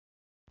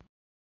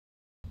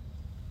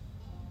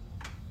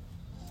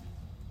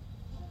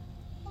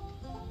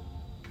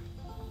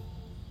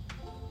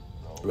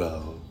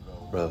Row,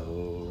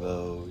 row,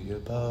 row your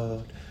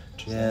boat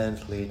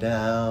gently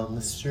down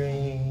the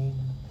stream.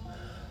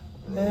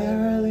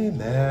 Merrily,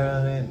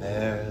 merrily,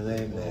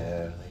 merrily,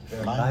 merrily,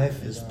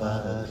 life is but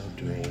a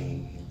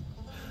dream.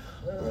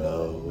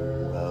 Row,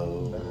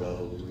 row,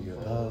 row your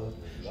boat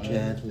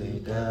gently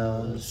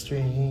down the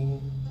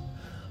stream.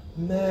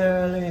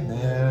 Merrily,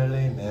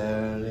 merrily,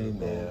 merrily,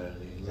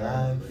 merrily,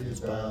 life is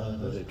but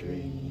a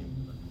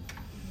dream.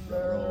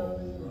 Row,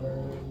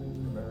 row,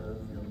 row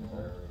your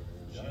boat.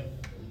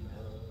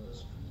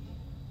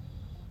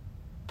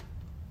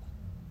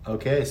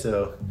 Okay,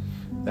 so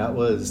that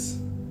was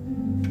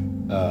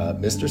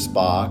Mr.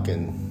 Spock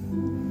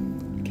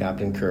and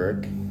Captain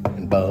Kirk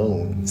and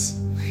Bones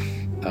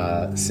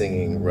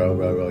singing Row,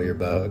 Row, Row Your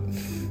Boat.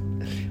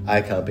 I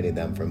accompanied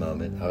them for a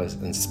moment. I was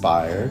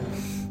inspired.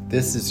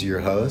 This is your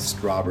host,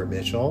 Robert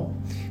Mitchell,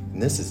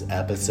 and this is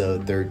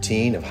episode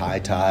 13 of High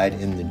Tide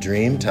in the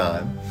Dream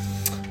Time.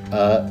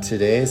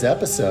 Today's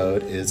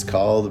episode is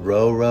called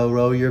Row, Row,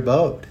 Row Your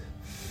Boat.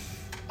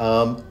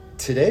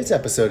 Today's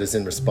episode is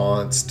in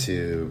response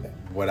to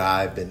what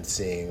I've been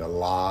seeing a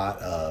lot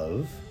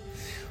of,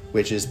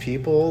 which is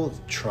people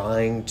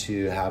trying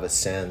to have a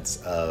sense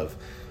of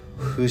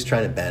who's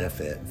trying to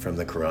benefit from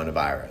the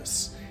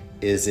coronavirus.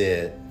 Is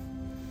it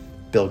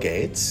Bill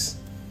Gates?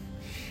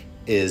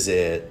 Is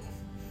it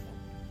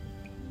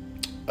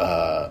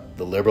the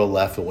liberal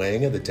left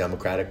wing of the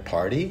Democratic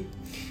Party?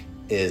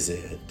 Is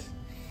it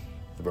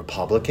the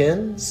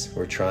Republicans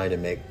who are trying to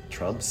make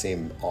Trump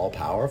seem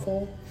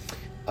all-powerful?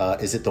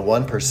 Is it the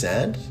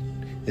 1%?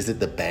 Is it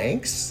the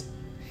banks?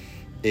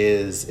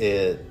 Is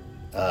it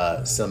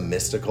some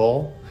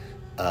mystical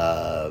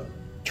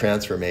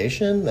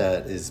transformation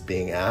that is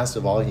being asked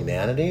of all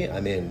humanity? I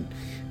mean,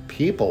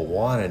 people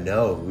want to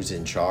know who's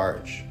in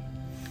charge.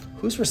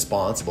 Who's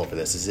responsible for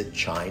this? Is it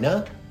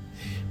China?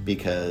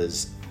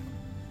 Because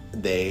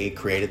they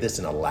created this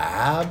in a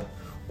lab,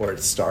 or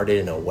it started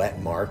in a wet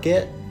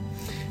market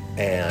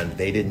and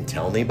they didn't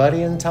tell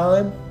anybody in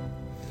time?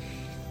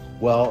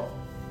 Well,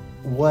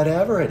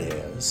 whatever it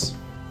is,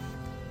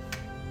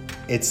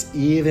 it's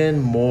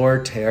even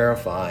more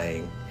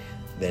terrifying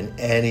than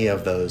any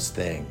of those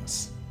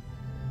things.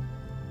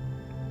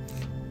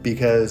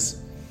 Because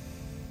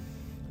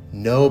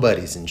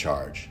nobody's in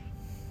charge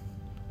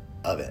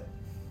of it.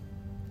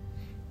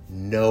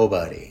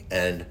 Nobody.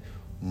 And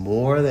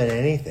more than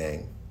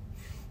anything,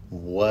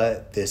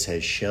 what this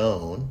has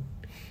shown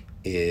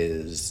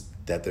is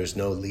that there's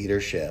no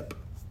leadership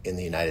in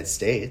the United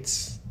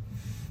States,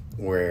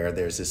 where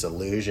there's this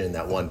illusion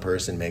that one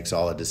person makes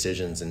all the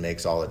decisions and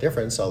makes all the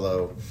difference,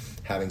 although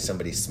having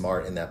somebody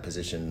smart in that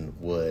position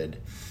would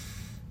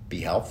be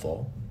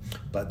helpful.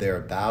 But they're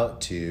about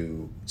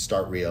to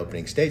start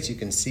reopening states. You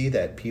can see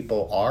that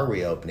people are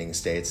reopening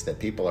states, that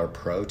people are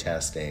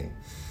protesting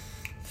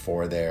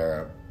for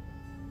their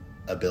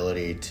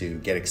ability to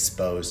get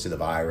exposed to the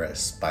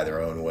virus by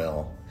their own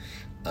will.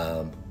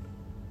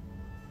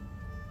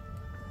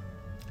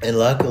 And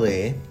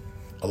luckily,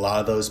 a lot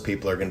of those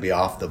people are going to be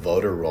off the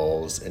voter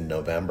rolls in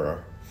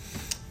November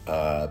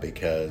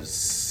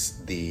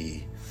because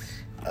the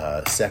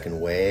second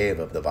wave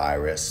of the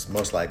virus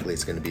most likely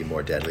is going to be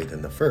more deadly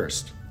than the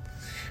first.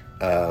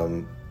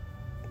 But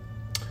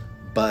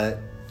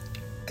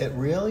it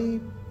really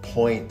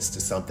points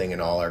to something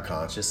in all our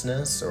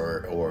consciousness,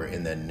 or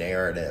in the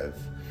narrative,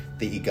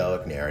 the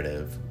egoic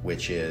narrative,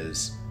 which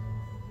is,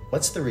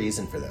 what's the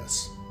reason for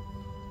this?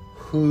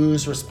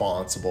 Who's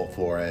responsible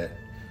for it?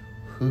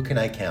 Who can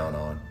I count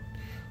on?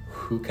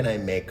 Who can I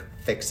make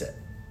fix it?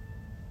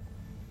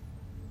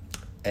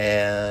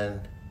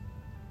 And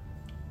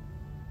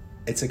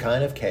it's a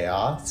kind of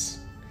chaos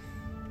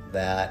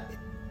that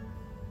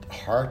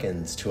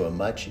harkens to a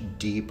much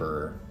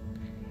deeper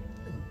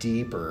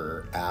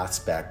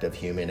aspect of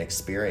human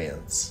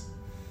experience.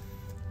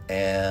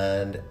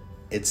 And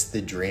it's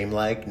the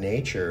dreamlike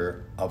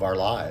nature of our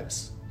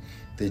lives,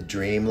 the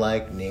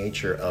dreamlike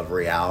nature of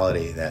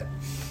reality, that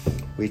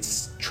we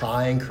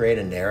try and create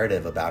a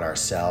narrative about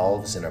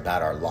ourselves and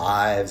about our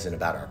lives and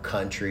about our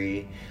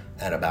country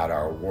and about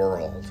our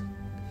world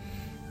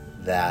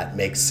that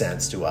makes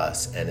sense to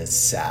us and is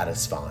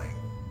satisfying.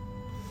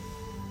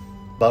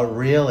 But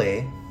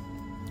really,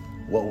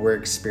 what we're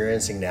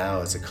experiencing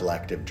now is a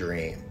collective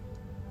dream.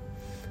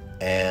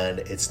 And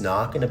it's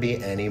not going to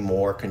be any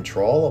more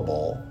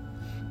controllable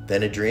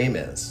than a dream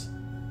is.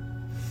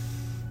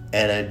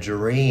 And a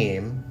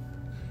dream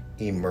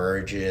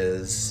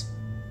emerges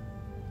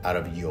out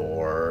of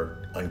your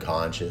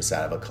unconscious,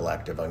 out of a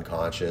collective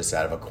unconscious,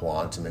 out of a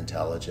quantum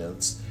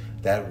intelligence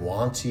that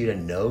wants you to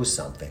know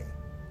something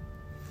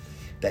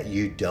that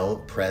you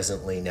don't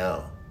presently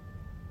know.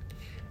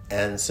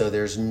 And so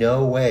there's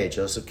no way,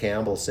 Joseph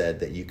Campbell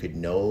said, that you could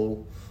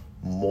no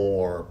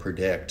more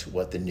predict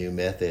what the new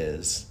myth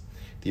is,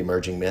 the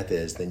emerging myth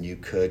is, than you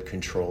could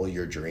control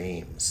your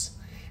dreams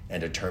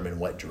and determine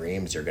what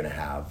dreams you're going to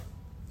have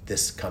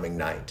this coming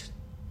night.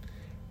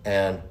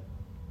 And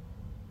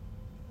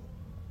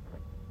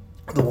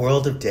the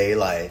world of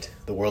daylight,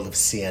 the world of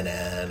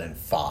CNN and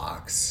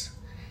Fox,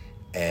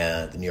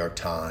 and the New York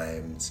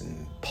Times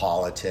and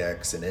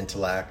politics and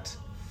intellect.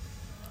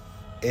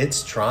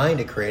 It's trying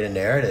to create a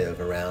narrative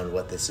around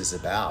what this is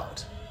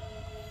about.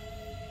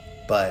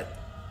 But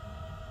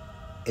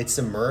it's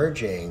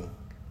emerging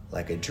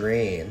like a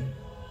dream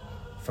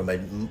from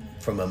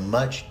a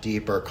much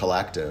deeper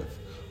collective,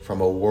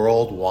 from a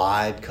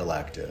worldwide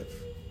collective.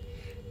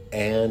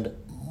 And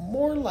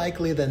more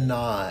likely than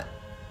not,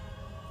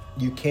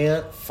 you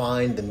can't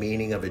find the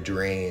meaning of a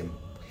dream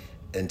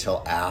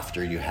until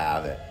after you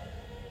have it.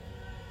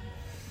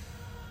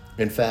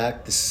 In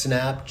fact, the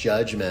snap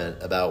judgment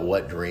about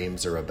what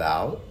dreams are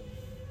about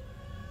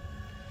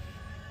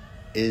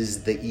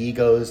is the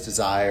ego's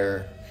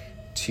desire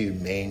to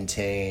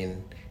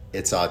maintain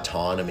its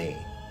autonomy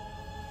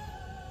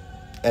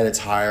and its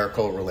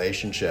hierarchical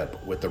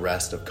relationship with the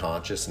rest of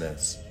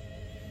consciousness.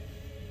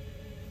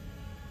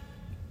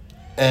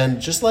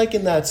 And just like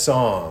in that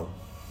song,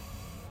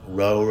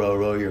 row, row,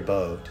 row your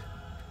boat,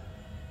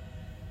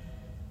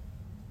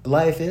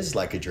 life is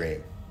like a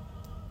dream.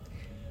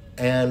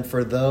 And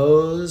for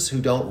those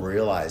who don't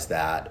realize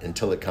that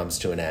until it comes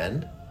to an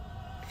end,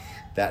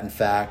 that in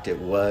fact it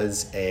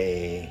was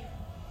a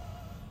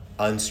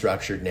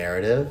unstructured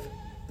narrative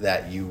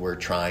that you were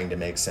trying to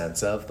make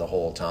sense of the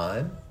whole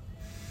time,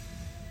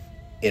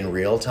 in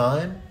real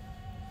time,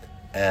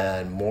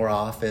 and more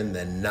often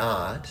than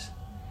not,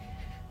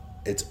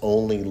 it's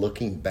only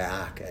looking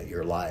back at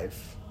your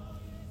life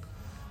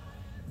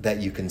that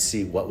you can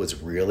see what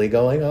was really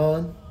going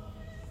on.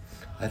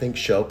 I think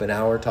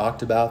Schopenhauer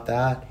talked about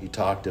that. He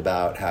talked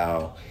about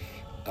how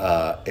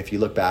if you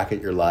look back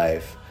at your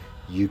life,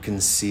 you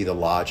can see the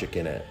logic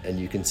in it, and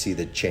you can see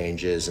the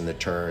changes and the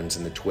turns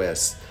and the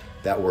twists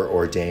that were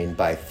ordained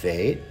by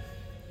fate,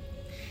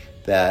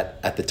 that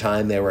at the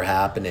time they were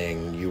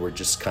happening, you were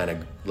just kind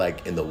of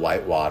like in the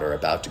whitewater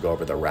about to go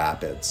over the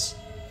rapids.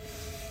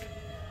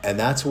 And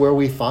that's where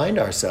we find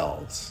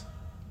ourselves.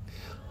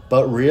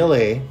 But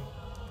really,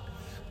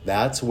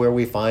 that's where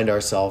we find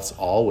ourselves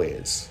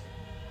always.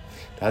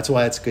 That's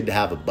why it's good to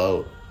have a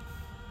boat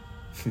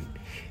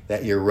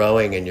that you're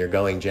rowing and you're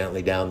going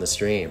gently down the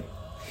stream.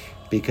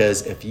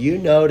 Because if you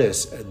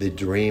notice the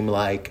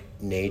dreamlike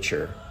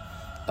nature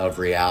of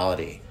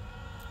reality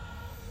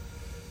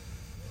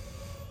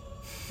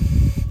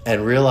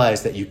and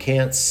realize that you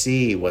can't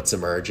see what's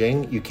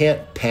emerging, you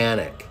can't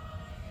panic,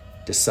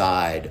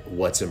 decide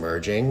what's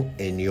emerging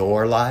in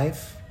your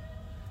life.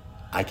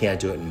 I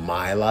can't do it in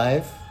my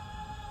life.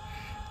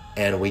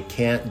 And we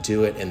can't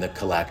do it in the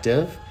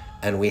collective.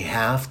 And we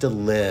have to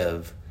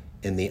live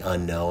in the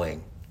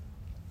unknowing.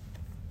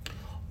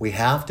 We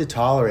have to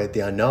tolerate the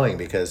unknowing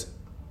because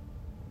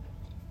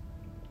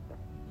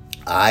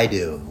I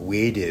do,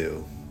 we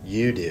do,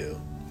 you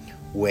do,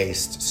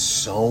 waste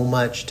so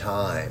much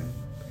time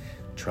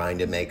trying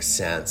to make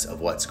sense of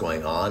what's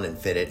going on and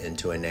fit it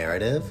into a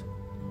narrative.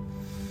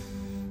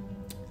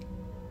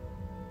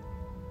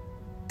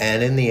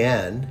 And in the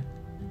end,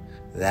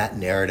 that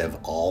narrative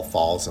all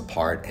falls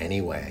apart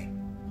anyway.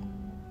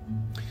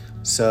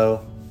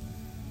 So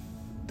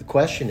the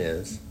question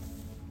is,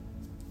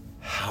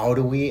 how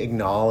do we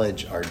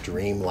acknowledge our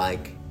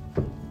dreamlike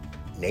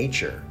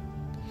nature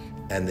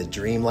and the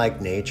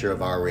dreamlike nature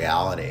of our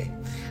reality?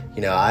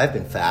 You know, I've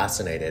been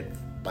fascinated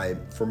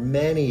for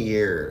many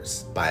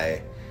years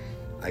by,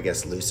 I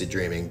guess, lucid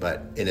dreaming,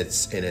 but in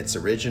its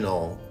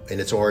origination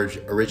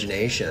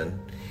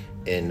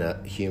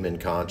in human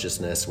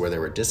consciousness, where there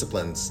were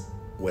disciplines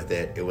with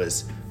it, it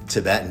was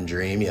Tibetan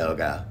dream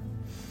yoga.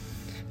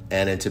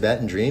 And in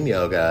Tibetan dream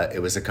yoga, it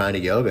was a kind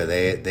of yoga.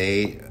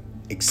 They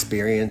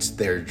experienced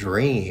their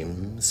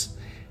dreams.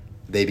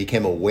 They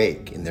became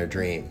awake in their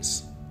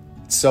dreams.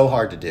 It's so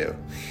hard to do.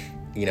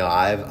 You know,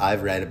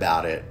 I've read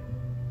about it.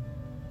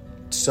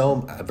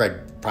 I've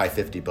read probably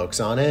 50 books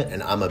on it,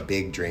 and I'm a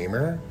big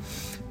dreamer.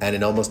 And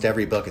in almost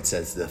every book, it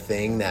says the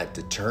thing that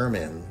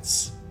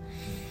determines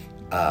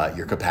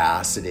your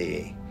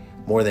capacity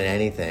more than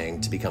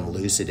anything to become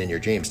lucid in your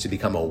dreams, to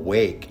become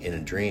awake in a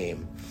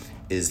dream,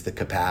 is the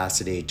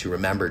capacity to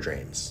remember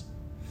dreams.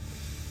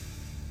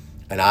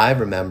 And I've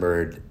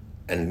remembered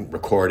and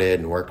recorded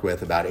and worked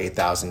with about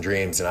 8,000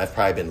 dreams, and I've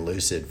probably been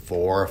lucid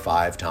 4 or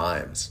 5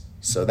 times.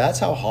 So that's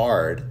how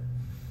hard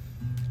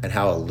and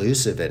how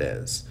elusive it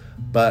is.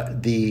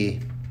 But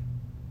the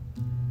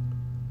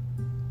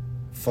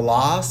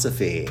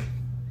philosophy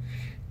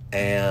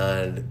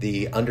and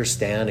the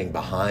understanding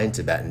behind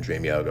Tibetan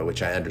dream yoga,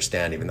 which I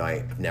understand even though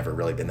I've never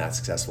really been that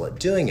successful at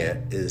doing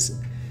it, is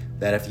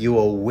that if you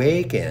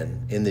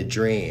awaken in the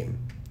dream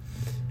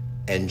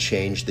and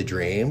change the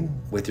dream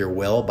with your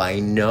will by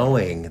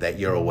knowing that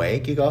you're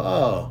awake, you go,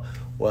 oh,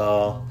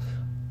 well,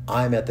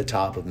 I'm at the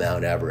top of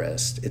Mount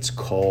Everest. It's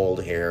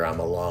cold here. I'm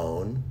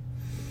alone.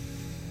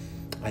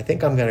 I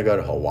think I'm going to go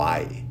to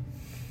Hawaii.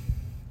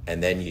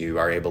 And then you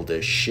are able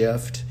to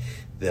shift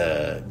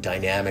the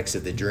dynamics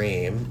of the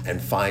dream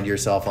and find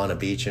yourself on a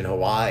beach in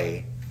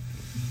Hawaii.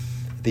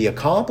 The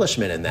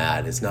accomplishment in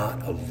that is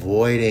not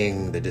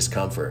avoiding the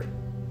discomfort.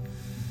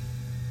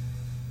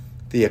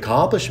 The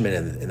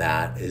accomplishment in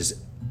that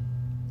is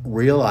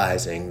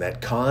realizing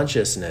that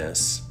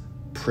consciousness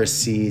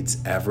precedes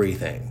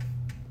everything,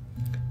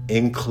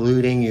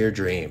 including your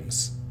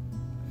dreams.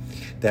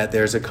 That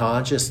there's a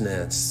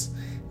consciousness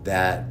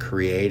that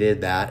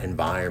created that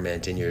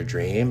environment in your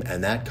dream,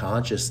 and that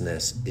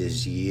consciousness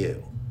is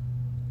you.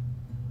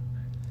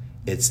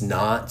 It's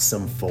not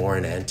some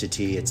foreign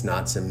entity. It's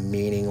not some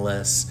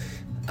meaningless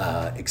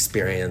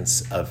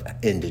experience of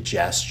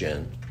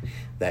indigestion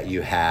that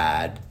you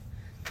had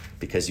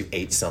because you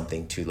ate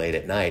something too late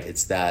at night.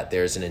 It's that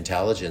there's an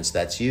intelligence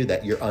that's you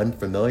that you're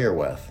unfamiliar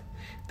with,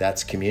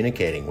 that's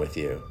communicating with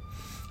you.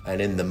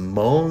 And in the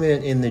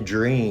moment in the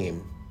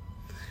dream,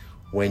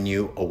 when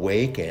you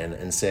awaken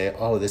and say,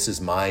 oh, this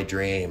is my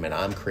dream and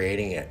I'm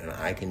creating it and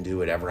I can do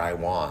whatever I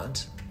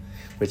want,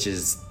 which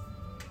is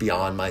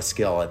beyond my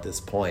skill at this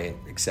point,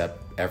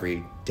 except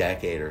every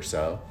decade or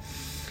so.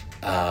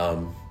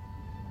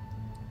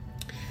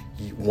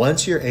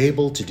 Once you're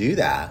able to do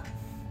that,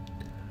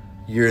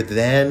 you're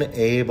then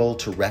able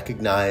to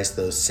recognize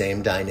those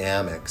same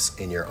dynamics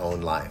in your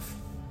own life.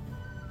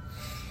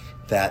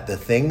 That the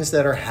things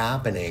that are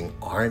happening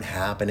aren't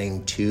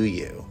happening to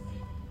you.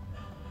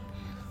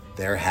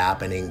 They're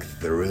happening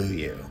through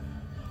you.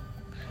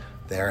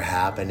 They're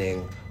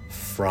happening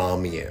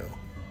from you.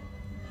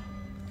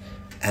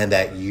 And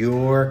that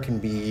you can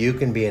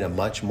be in a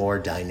much more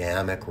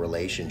dynamic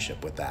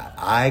relationship with that.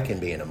 I can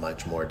be in a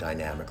much more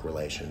dynamic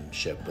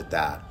relationship with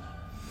that.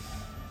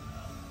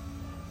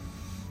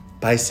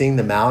 By seeing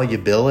the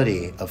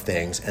malleability of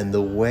things and the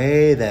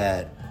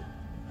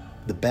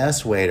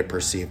best way to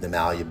perceive the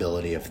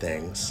malleability of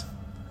things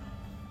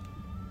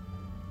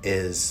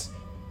is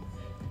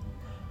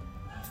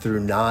through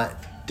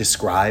not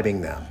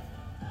describing them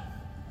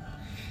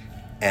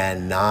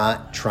and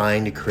not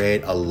trying to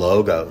create a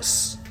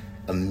logos,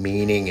 a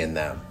meaning in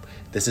them.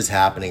 This is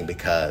happening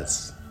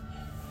because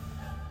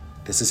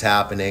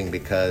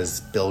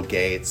Bill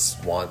Gates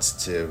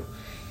wants to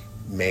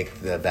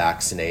make the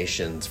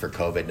vaccinations for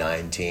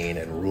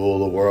COVID-19 and rule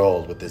the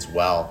world with his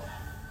wealth.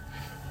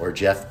 Or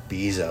Jeff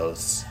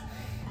Bezos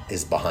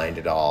is behind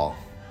it all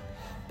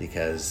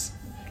because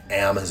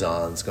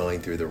Amazon's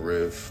going through the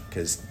roof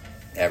because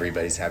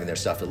everybody's having their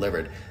stuff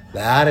delivered.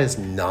 That is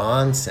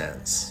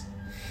nonsense.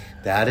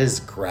 That is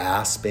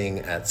grasping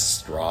at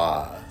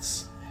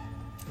straws.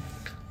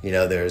 You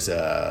know, there's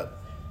a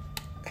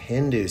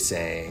Hindu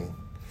saying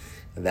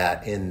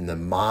that in the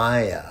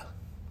Maya,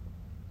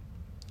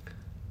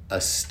 a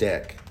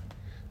stick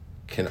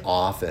can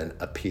often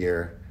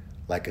appear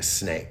like a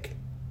snake.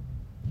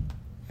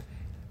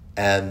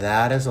 And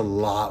that is a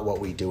lot what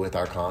we do with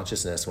our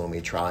consciousness when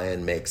we try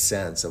and make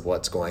sense of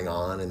what's going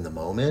on in the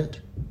moment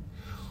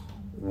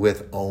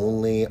with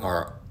only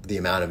the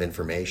amount of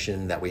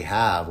information that we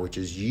have, which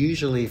is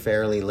usually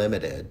fairly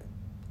limited.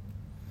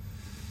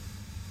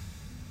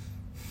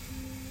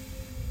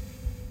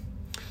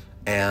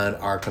 And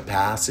our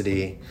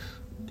capacity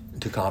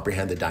to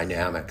comprehend the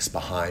dynamics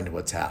behind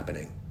what's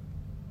happening.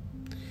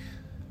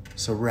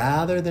 So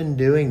rather than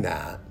doing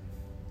that,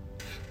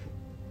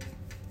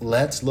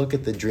 let's look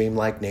at the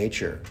dreamlike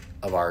nature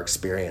of our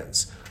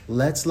experience.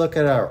 Let's look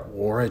at our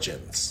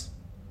origins,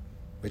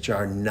 which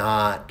are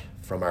not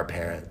from our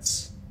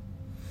parents,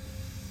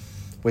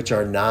 which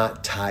are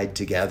not tied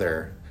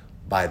together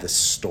by the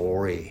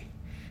story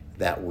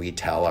that we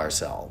tell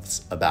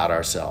ourselves,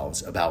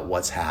 about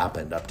what's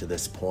happened up to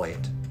this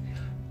point.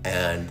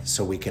 And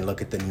so we can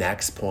look at the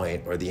next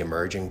point or the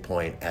emerging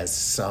point as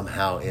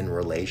somehow in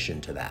relation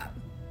to that,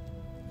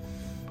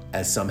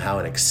 as somehow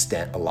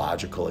a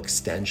logical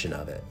extension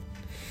of it.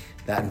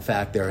 That in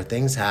fact, there are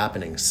things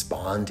happening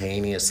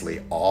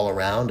spontaneously all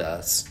around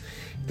us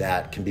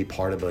that can be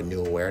part of a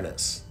new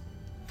awareness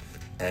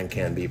and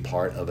can be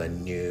part of a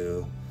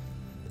new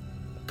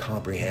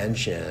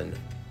comprehension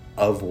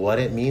of what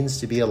it means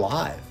to be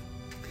alive.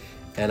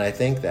 And I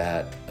think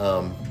that,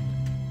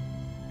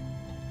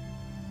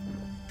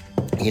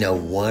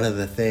 one of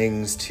the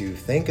things to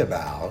think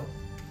about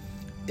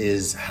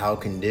is how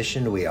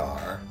conditioned we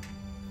are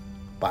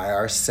by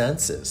our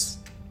senses,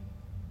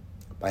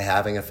 by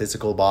having a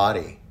physical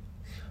body,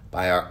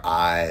 by our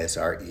eyes,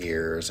 our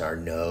ears, our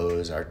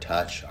nose, our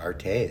touch, our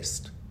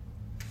taste.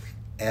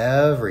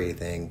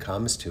 Everything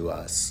comes to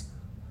us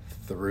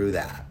through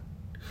that,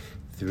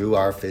 through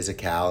our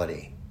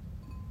physicality.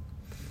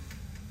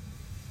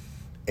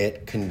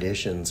 It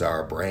conditions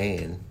our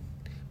brain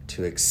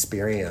to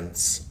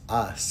experience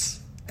us,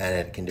 and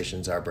it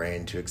conditions our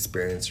brain to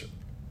experience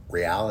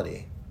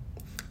reality,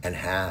 and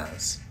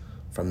has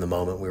from the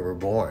moment we were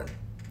born.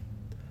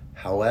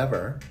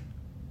 However,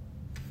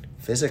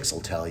 physics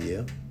will tell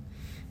you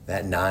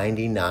that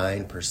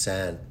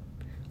 99%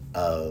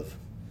 of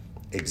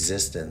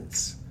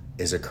existence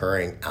is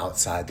occurring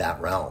outside that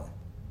realm,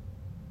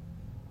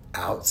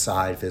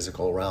 outside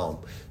physical realm.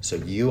 So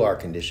you are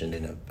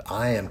conditioned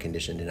I am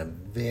conditioned in a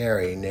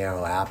very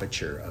narrow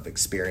aperture of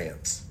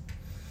experience.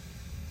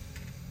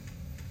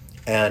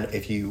 And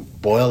if you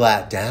boil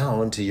that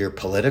down to your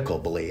political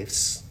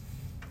beliefs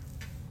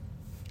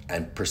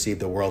and perceive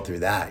the world through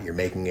that, you're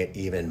making it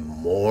even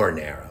more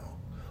narrow,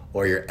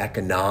 or your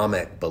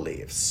economic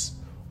beliefs,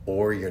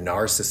 or your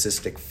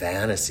narcissistic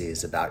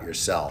fantasies about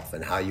yourself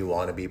and how you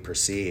want to be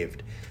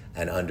perceived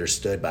and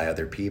understood by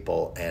other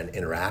people and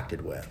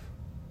interacted with.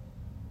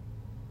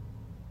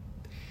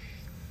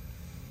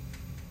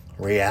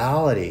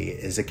 Reality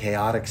is a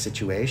chaotic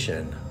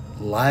situation.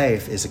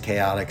 Life is a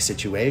chaotic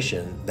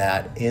situation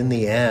that in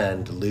the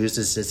end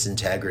loses its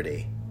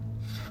integrity.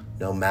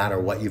 No matter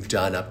what you've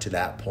done up to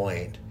that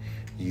point,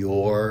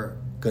 you're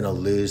going to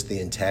lose the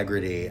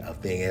integrity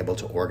of being able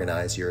to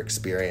organize your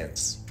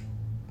experience.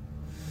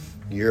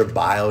 Your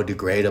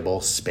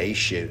biodegradable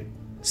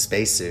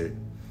spacesuit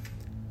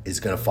is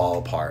going to fall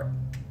apart.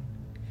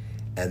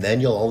 And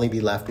then you'll only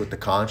be left with the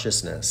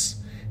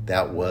consciousness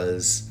that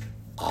was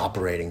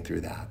operating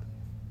through that.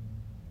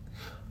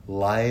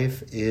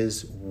 Life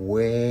is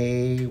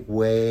way,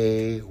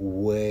 way,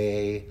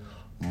 way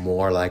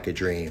more like a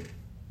dream.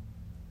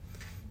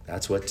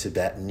 That's what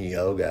Tibetan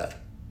yoga,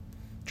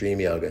 dream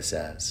yoga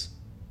says.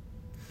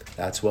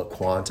 That's what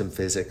quantum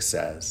physics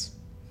says.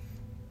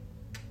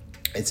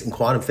 It's in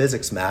quantum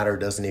physics, matter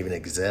doesn't even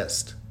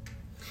exist.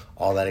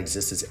 All that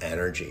exists is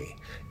energy.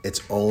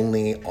 It's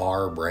only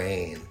our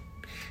brain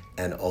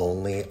and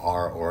only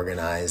our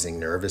organizing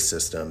nervous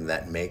system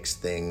that makes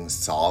things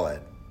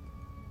solid.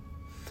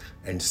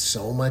 And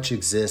so much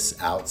exists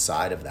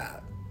outside of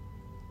that.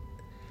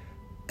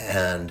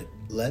 And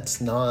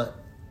let's not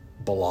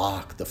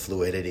block the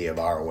fluidity of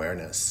our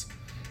awareness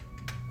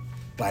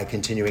by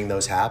continuing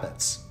those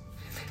habits.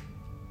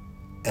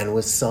 And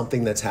with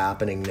something that's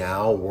happening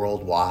now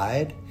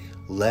worldwide,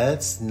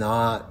 let's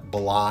not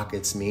block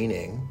its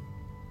meaning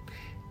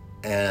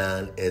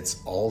and its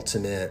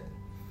ultimate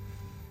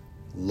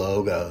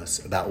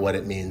logos about what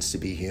it means to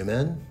be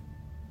human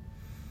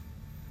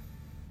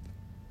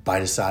by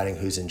deciding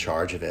who's in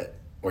charge of it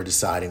or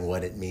deciding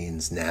what it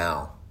means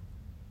now.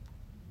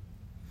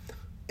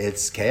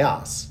 It's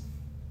chaos.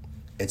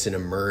 It's an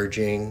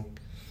emerging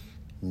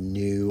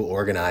new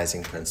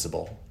organizing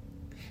principle.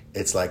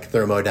 It's like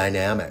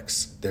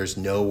thermodynamics. There's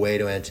no way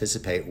to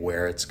anticipate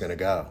where it's going to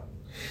go.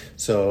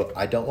 So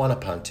I don't want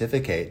to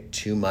pontificate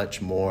too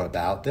much more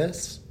about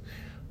this,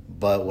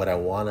 but what I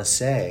want to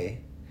say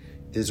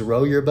is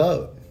row your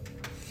boat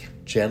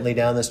gently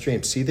down the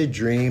stream. See the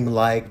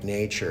dream-like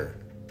nature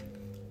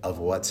of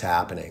what's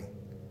happening.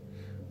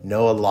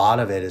 Know a lot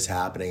of it is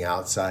happening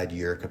outside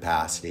your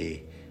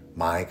capacity,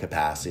 my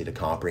capacity to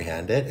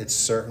comprehend it. It's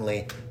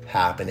certainly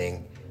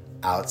happening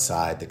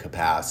outside the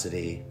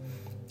capacity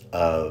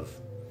of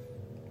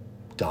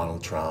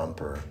Donald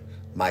Trump or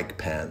Mike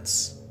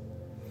Pence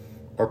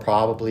or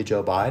probably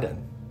Joe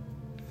Biden.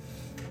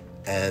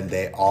 And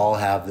they all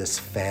have this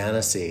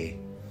fantasy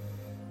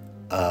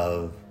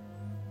of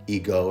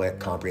egoic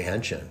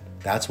comprehension.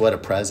 That's what a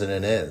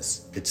president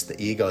is. It's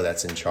the ego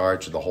that's in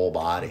charge of the whole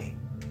body.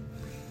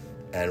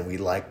 And we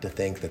like to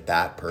think that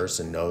that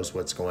person knows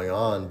what's going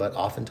on, but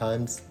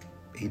oftentimes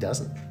he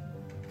doesn't.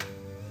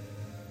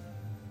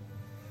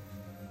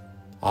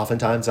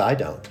 Oftentimes I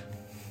don't.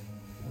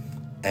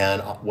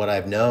 And what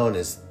I've known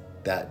is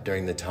that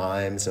during the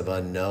times of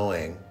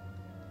unknowing,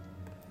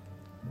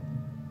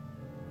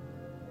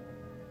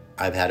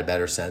 I've had a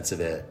better sense of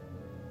it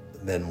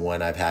than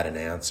when I've had an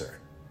answer.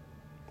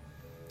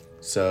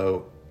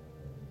 So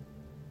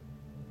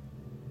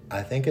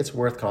I think it's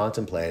worth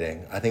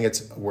contemplating. I think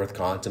it's worth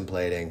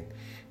contemplating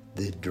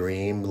the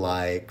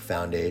dream-like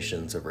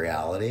foundations of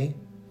reality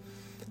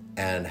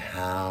and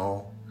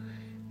how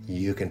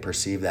you can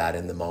perceive that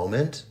in the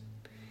moment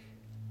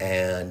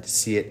and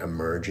see it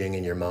emerging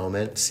in your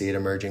moment, see it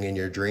emerging in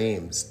your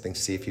dreams.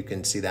 See if you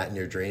can see that in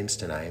your dreams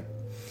tonight.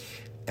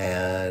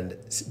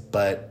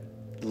 But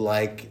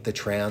like the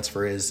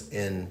transfer is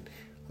in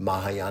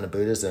Mahayana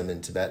Buddhism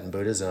and Tibetan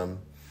Buddhism,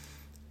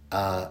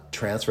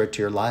 transfer it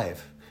to your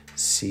life.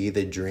 See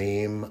the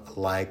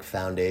dream-like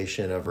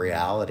foundation of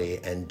reality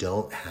and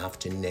don't have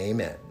to name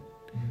it.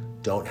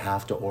 Don't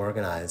have to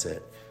organize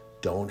it.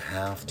 Don't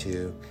have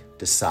to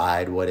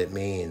decide what it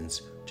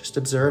means. Just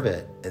observe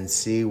it and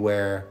see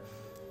where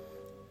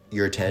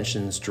your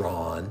attention's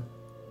drawn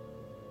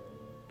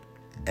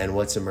and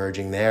what's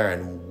emerging there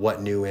and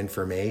what new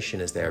information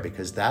is there,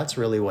 because that's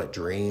really what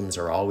dreams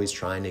are always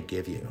trying to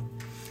give you.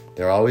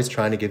 They're always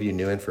trying to give you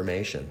new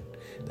information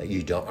that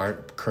you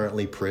aren't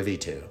currently privy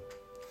to.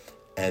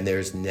 And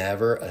there's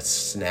never a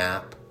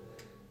snap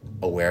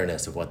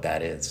awareness of what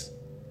that is.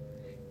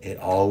 It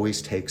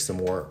always takes some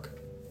work.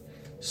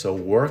 So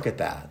work at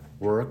that.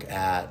 Work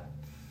at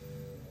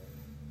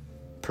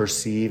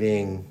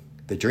perceiving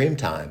the dream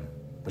time,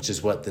 which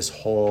is what this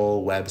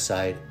whole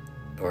website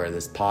or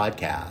this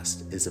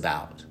podcast is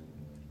about.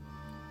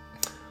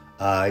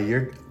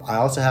 I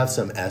also have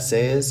some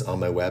essays on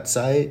my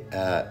website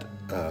at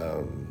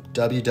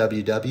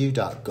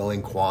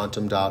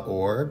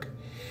www.goingquantum.org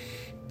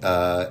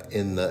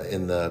in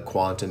the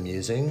quantum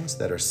musings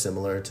that are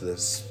similar to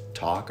this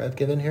talk I've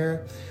given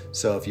here.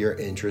 So if you're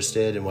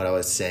interested in what I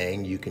was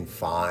saying, you can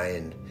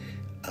find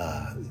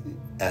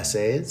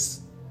essays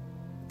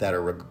that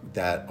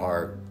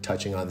are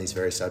touching on these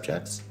very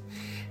subjects.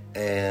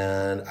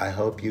 And I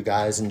hope you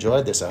guys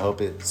enjoyed this. I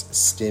hope it's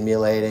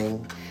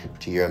stimulating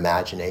to your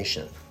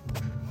imagination,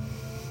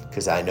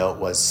 because I know it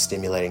was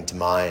stimulating to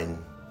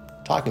mine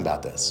talking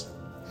about this.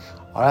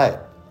 All right.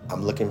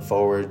 I'm looking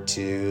forward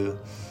to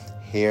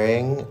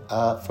hearing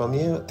from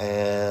you,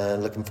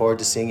 and looking forward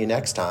to seeing you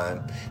next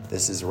time.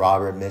 This is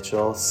Robert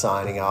Mitchell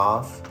signing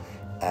off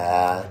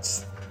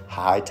at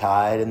High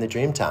Tide in the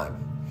Dream Time.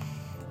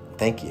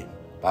 Thank you.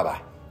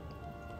 Bye-bye.